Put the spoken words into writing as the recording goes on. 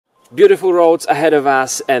Beautiful roads ahead of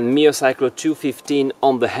us and Mio Cyclo 215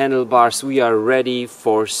 on the handlebars. We are ready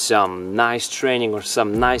for some nice training or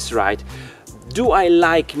some nice ride. Do I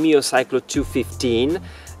like Mio Cyclo 215?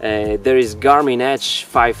 There is Garmin Edge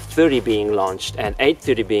 530 being launched and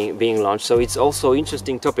 830 being launched, so it's also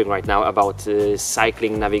interesting topic right now about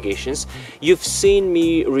cycling navigations. You've seen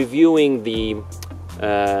me reviewing the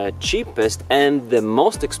cheapest and the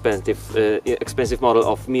most expensive model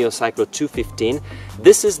of Mio Cyclo 215.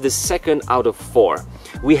 This is the second out of 4.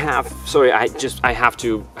 We have, sorry, I have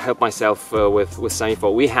to help myself with some info.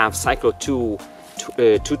 We have Cyclo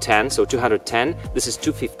 210, so 210. This is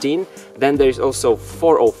 215. Then there is also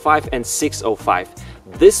 405 and 605.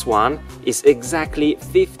 This one is exactly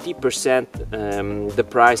 50% the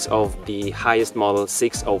price of the highest model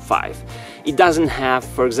 605. It doesn't have,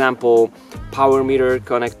 for example, power meter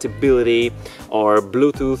connectability or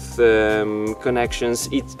Bluetooth connections.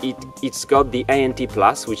 It's got the ANT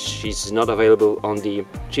Plus, which is not available on the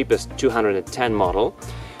cheapest 210 model.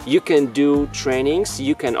 You can do trainings.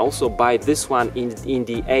 You can also buy this one in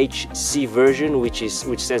the HC version, which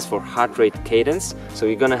stands for heart rate cadence. So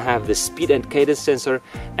you're gonna have the speed and cadence sensor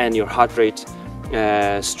and your heart rate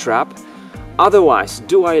strap. Otherwise,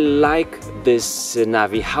 do I like this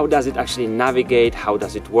Navi? How does it actually navigate? How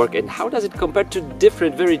does it work? And how does it compare to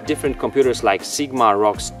very different computers like Sigma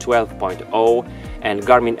ROX 12.0 and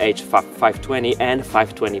Garmin Edge 520 and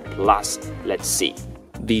 520 Plus? Let's see.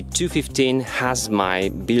 The 215 has my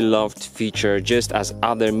beloved feature, just as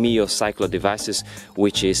other Mio Cyclo devices,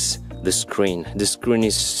 which is the screen. The screen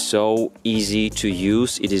is so easy to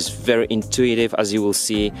use. It is very intuitive, as you will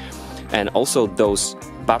see, and also those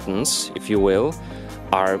buttons, if you will,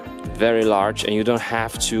 are very large and you don't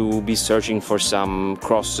have to be searching for some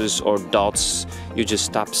crosses or dots. You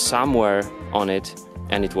just tap somewhere on it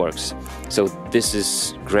and it works. So this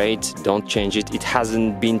is great, don't change it. It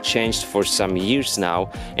hasn't been changed for some years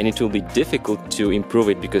now and it will be difficult to improve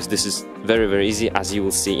it because this is very easy, as you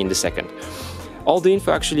will see in the second. All the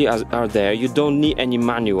info actually are there. You don't need any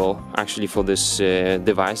manual actually for this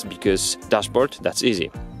device, because dashboard, that's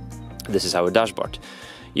easy. This is our dashboard.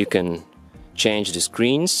 You can change the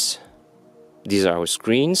screens. These are our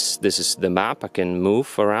screens. This is the map. I can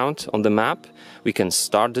move around on the map. We can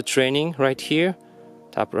start the training right here.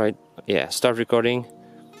 Tap right, yeah, start recording.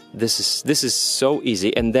 This is so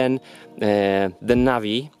easy. And then the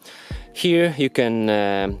Navi. Here you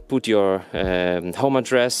can put your home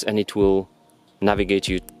address and it will navigate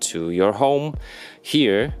you to your home.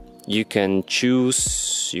 Here you can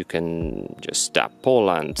choose, you can just tap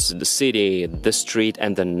Poland, the city, the street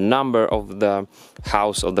and the number of the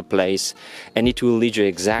house or the place, and it will lead you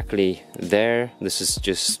exactly there. This is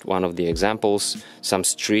just one of the examples, some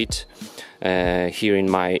street here in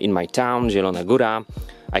my town, Zielona Góra.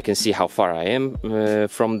 I can see how far I am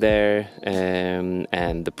from there,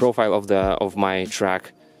 and the profile of my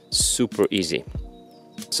track. Super easy.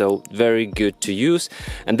 So very good to use.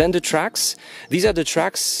 And then the tracks, these are the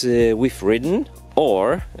tracks we've ridden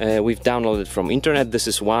or we've downloaded from internet. This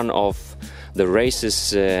is one of the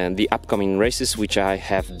races, the upcoming races, which I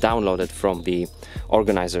have downloaded from the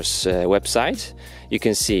organizer's website. You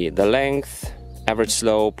can see the length, average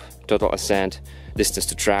slope, total ascent, distance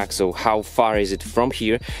to track, so how far is it from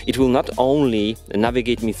here. It will not only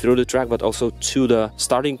navigate me through the track but also to the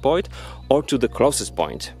starting point or to the closest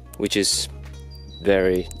point, which is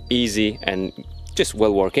very easy and just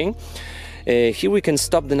well working. Here we can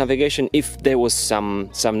stop the navigation if there was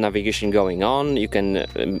some navigation going on. You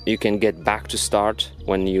can get back to start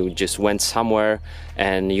when you just went somewhere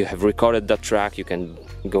and you have recorded that track. You can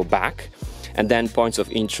go back, and then points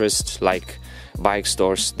of interest like bike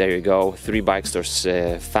stores. There you go, 3 bike stores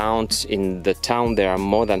found in the town. There are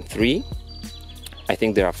more than 3. I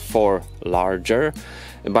think there are 4 larger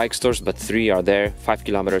bike stores, but 3 are there. 5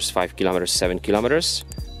 kilometers, 5 kilometers, 7 kilometers.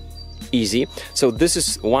 Easy. So this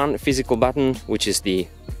is one physical button, which is the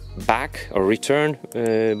back or return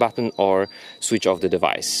button, or switch off the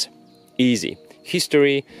device. Easy.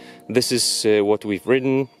 History, this is what we've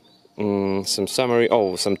ridden. Some summary,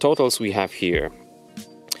 some totals we have here.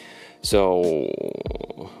 So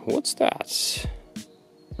what's that?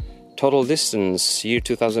 Total distance, year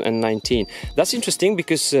 2019. That's interesting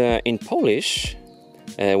because in Polish,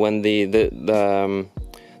 when the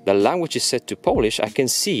language is set to Polish, I can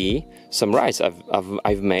see some rides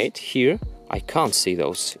I've made. Here I can't see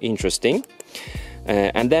those. Interesting.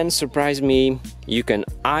 And then surprise me, you can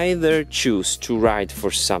either choose to ride for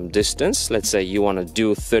some distance. Let's say you want to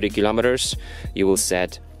do 30 kilometers, you will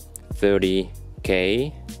set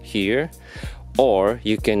 30k here, or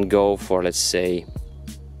you can go for, let's say,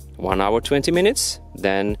 1 hour 20 minutes,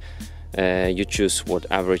 then You choose what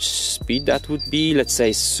average speed that would be. Let's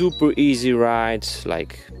say super easy ride,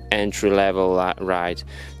 like entry-level ride,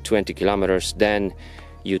 20 kilometers. Then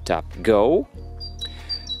you tap go.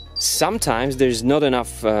 Sometimes there's not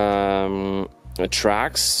enough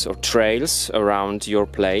tracks or trails around your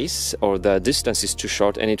place, or the distance is too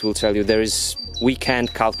short, and it will tell you we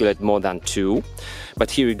can't calculate more than 2. But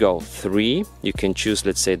here we go, 3. You can choose,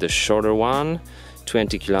 let's say, the shorter one,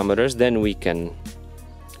 20 kilometers. Then we can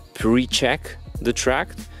pre-check the track.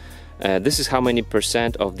 This is how many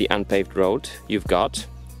 % of the unpaved road you've got.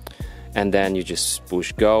 And then you just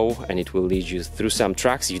push go, and it will lead you through some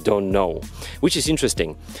tracks you don't know, which is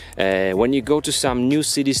interesting. When you go to some new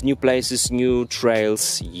cities, new places, new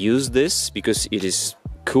trails, use this because it is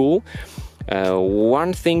cool.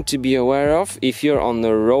 One thing to be aware of: if you're on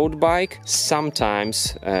the road bike,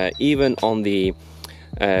 sometimes even on the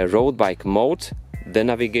road bike mode, the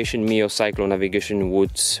navigation, Mio Cyclo navigation,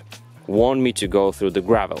 would want me to go through the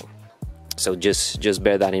gravel. So just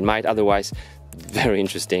bear that in mind. Otherwise, very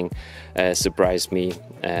interesting, surprised me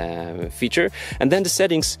feature. And then the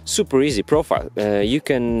settings, super easy. Profile, you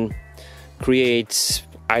can create,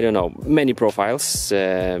 I don't know, many profiles.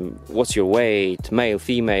 What's your weight, male,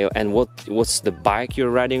 female, and what's the bike you're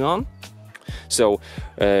riding on. So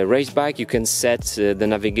race bike, you can set the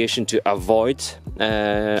navigation to avoid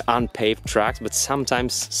unpaved tracks, but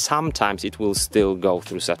sometimes it will still go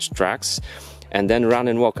through such tracks. And then run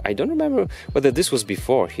and walk. I don't remember whether this was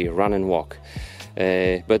before here, run and walk.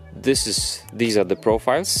 But these are the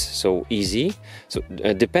profiles, so easy. So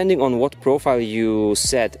depending on what profile you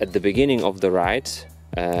set at the beginning of the ride,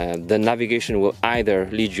 the navigation will either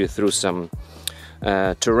lead you through some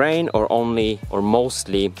terrain or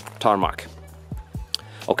mostly tarmac.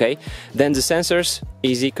 Okay, then the sensors,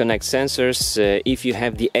 easy, connect sensors. If you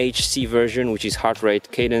have the HC version, which is heart rate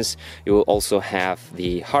cadence, you will also have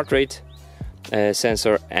the heart rate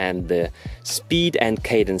sensor and the speed and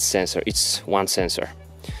cadence sensor. It's one sensor.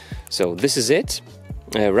 So this is it.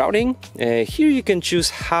 Routing, here you can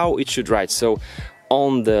choose how it should ride. So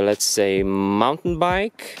on the, let's say, mountain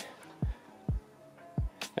bike,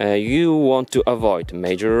 you want to avoid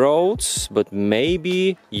major roads, but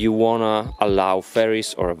maybe you wanna allow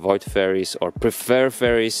ferries or avoid ferries or prefer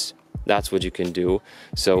ferries. That's what you can do.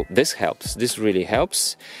 So this helps, this really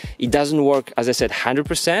helps. It doesn't work, as I said,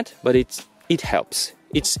 100%, but it helps.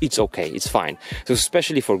 It's okay, it's fine. So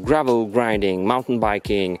especially for gravel grinding, mountain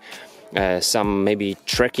biking, some maybe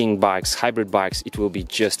trekking bikes, hybrid bikes, it will be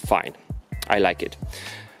just fine. I like it.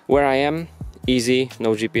 Where I am, easy,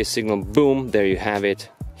 no GPS signal, boom, there you have it.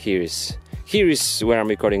 Here is where I'm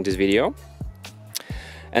recording this video.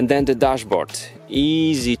 And then the dashboard,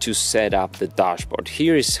 easy to set up the dashboard.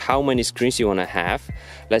 Here is how many screens you want to have.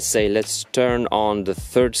 Let's turn on the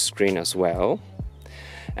third screen as well.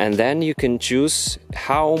 And then you can choose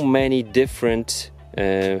how many different,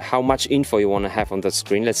 how much info you want to have on that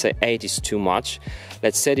screen. Let's say 8 is too much.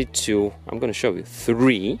 Let's set it to, I'm going to show you,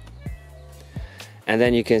 3. And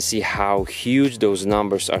then you can see how huge those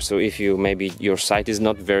numbers are. So if maybe your sight is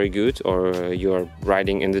not very good, or you're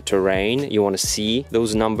riding in the terrain, you want to see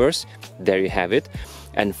those numbers, there you have it.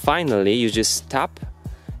 And finally, you just tap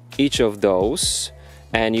each of those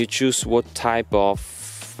and you choose what type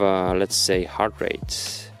of, let's say, heart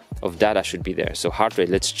rate of data should be there. So heart rate,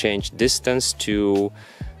 let's change distance to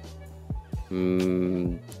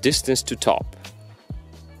top.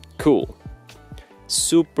 Cool.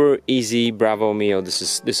 Super easy, bravo Mio.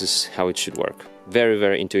 This is how it should work. Very,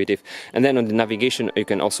 very intuitive. And then on the navigation, you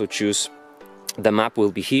can also choose, the map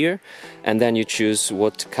will be here, and then you choose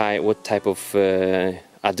what type of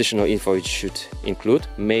additional info it should include.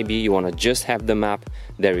 Maybe you want to just have the map.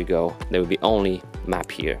 There we go. There will be only map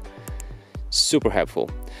here. Super helpful.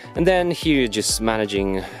 And then here you're just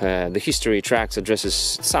managing the history, tracks,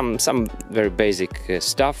 addresses, some very basic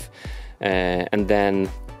stuff, and then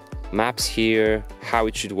maps here, how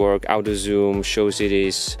it should work, auto zoom, show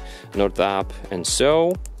cities, north up, and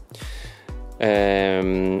so.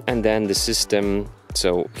 And then the system.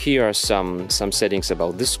 So here are some settings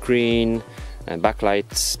about the screen,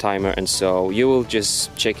 backlight, timer, and so. You will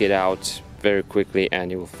just check it out very quickly and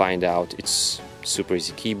you will find out it's super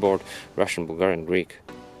easy. Keyboard, Russian, Bulgarian, Greek,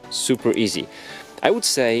 super easy. I would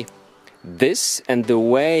say this and the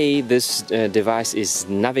way this device is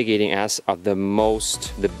navigating us are the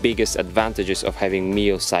biggest advantages of having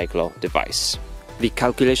Mio Cyclo device. The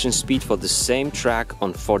calculation speed for the same track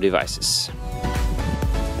on 4 devices.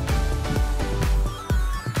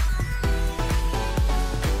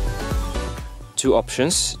 Two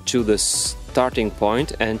options, to the starting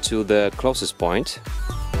point and to the closest point.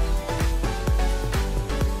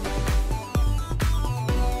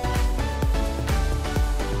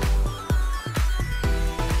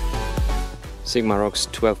 Sigma Rocks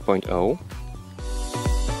 12.0.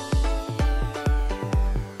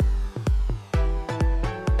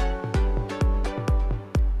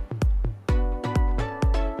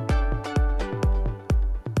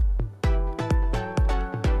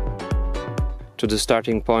 To the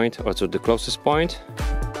starting point or to the closest point.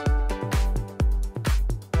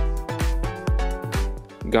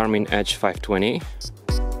 Garmin Edge 520.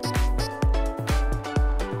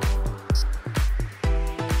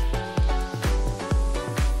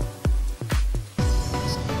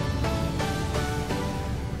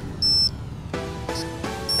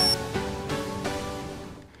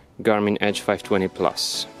 Garmin Edge 520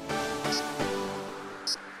 Plus.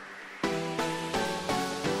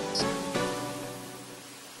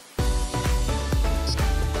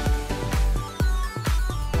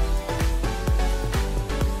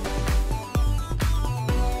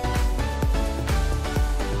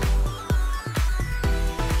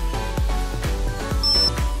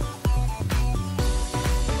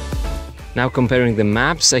 Now comparing the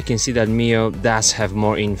maps, I can see that Mio does have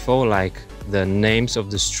more info, like the names of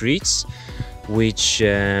the streets, which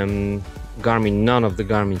Garmin, none of the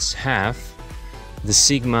Garmins have. The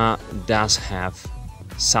Sigma does have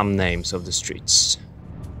some names of the streets.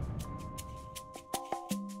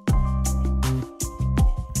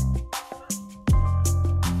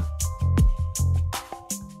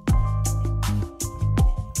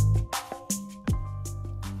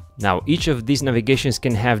 Now, each of these navigations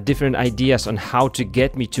can have different ideas on how to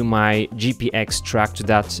get me to my GPX track, to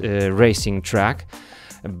that racing track,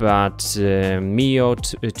 but Mio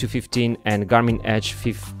 215 and Garmin Edge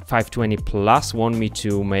 520 Plus want me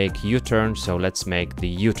to make U-turn, so let's make the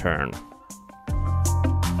U-turn.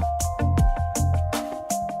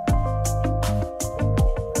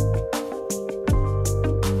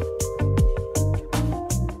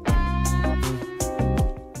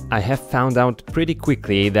 I have found out pretty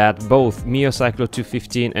quickly that both Mio Cyclo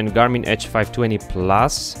 215 and Garmin Edge 520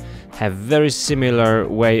 Plus have very similar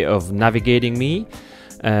way of navigating me.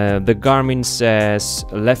 The Garmin says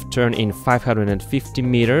left turn in 550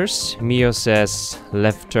 meters, Mio says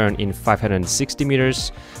left turn in 560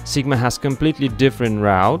 meters. Sigma has completely different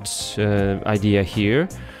route idea here.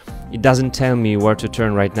 It doesn't tell me where to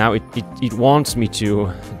turn right now, it wants me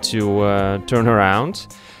to turn around.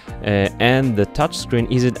 And the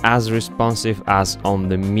touchscreen isn't as responsive as on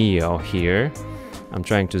the Mio here. I'm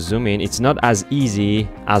trying to zoom in. It's not as easy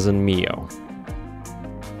as on Mio.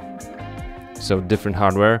 So different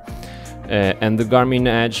hardware. And the Garmin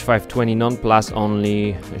Edge 520 Non-Plus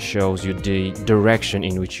only shows you the direction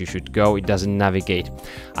in which you should go. It doesn't navigate.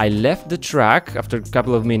 I left the track after a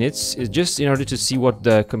couple of minutes just in order to see what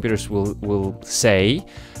the computers will say.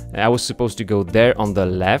 I was supposed to go there on the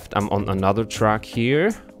left. I'm on another track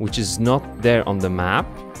here, which is not there on the map.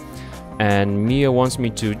 And Mio wants me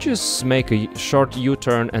to just make a short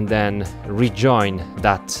U-turn and then rejoin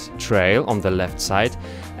that trail on the left side.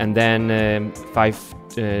 And then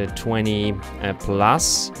 520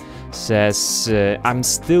 Plus says I'm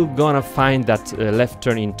still gonna find that left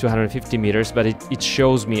turn in 250 meters, but it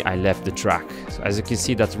shows me I left the track. So as you can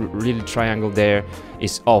see, that little triangle there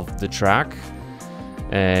is off the track.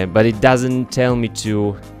 But it doesn't tell me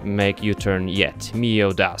to make U-turn yet.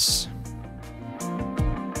 Mio does.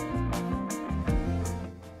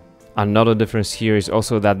 Another difference here is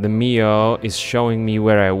also that the Mio is showing me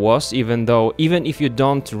where I was, even if you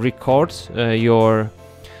don't record your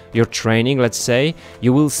training, let's say,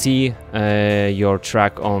 you will see your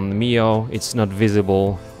track on Mio. It's not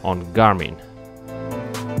visible on Garmin.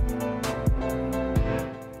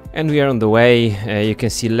 And we are on the way. You can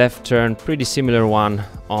see left turn, pretty similar one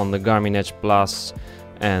on the Garmin Edge Plus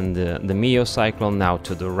and the Mio Cyclo. Now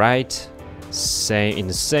to the right, in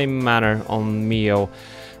the same manner on Mio.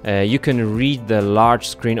 You can read the large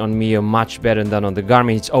screen on Mio much better than on the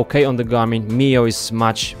Garmin. It's okay on the Garmin. Mio is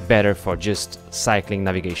much better for just cycling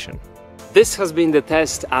navigation. This has been the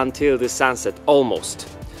test until the sunset, almost.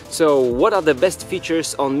 So what are the best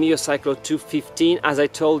features on Mio Cyclo 215? As I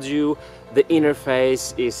told you, the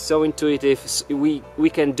interface is so intuitive, we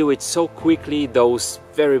can do it so quickly. Those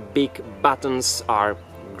very big buttons are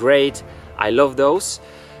great, I love those.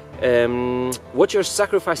 What you're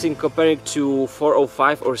sacrificing comparing to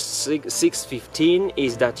 405 or 615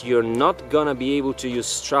 is that you're not gonna be able to use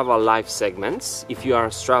Strava live segments if you are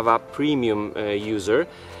a Strava premium user.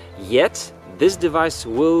 Yet this device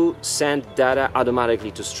will send data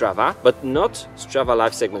automatically to Strava, but not Strava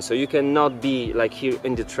live segments. So you cannot be like here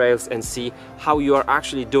in the trails and see how you are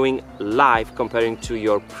actually doing live comparing to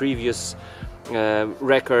your previous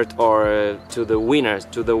record or to the winner,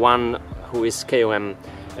 to the one who is KOM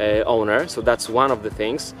owner, so that's one of the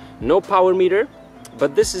things. No power meter,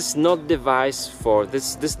 but this is not device for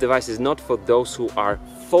this device is not for those who are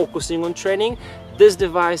focusing on training. This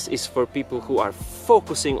device is for people who are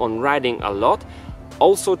focusing on riding a lot,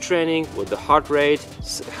 also training with the heart rate,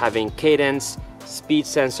 having cadence, speed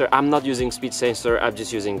sensor. I'm not using speed sensor, I'm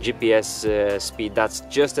just using GPS speed. That's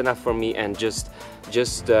just enough for me, and just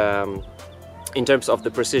in terms of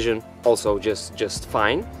the precision also just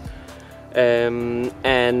fine.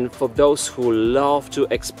 And for those who love to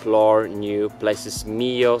explore new places,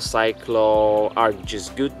 Mio Cyclo are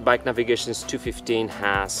just good. Bike Navigation's 215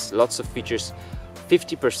 has lots of features,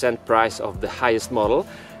 50% price of the highest model,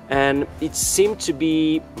 and it seemed to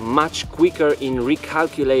be much quicker in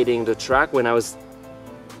recalculating the track. When I was,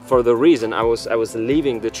 for the reason I was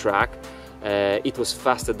leaving the track, it was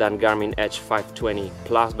faster than Garmin Edge 520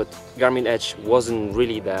 Plus, but Garmin Edge wasn't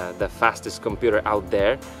really the fastest computer out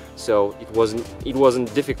there, so it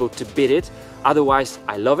wasn't difficult to beat it. Otherwise,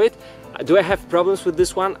 I love it. Do I have problems with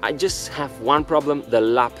this one? I just have one problem: the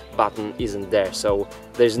lap button isn't there, so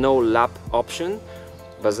there's no lap option.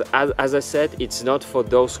 But as I said, it's not for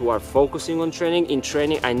those who are focusing on training. In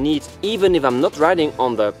training, I need, even if I'm not riding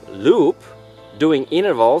on the loop, doing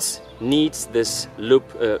intervals, needs this loop,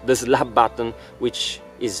 this lap button, which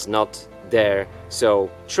is not there.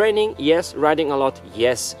 So training, yes. Riding a lot,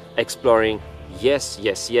 yes. Exploring, yes,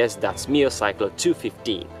 yes, yes. That's Mio Cyclo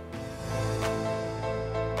 215.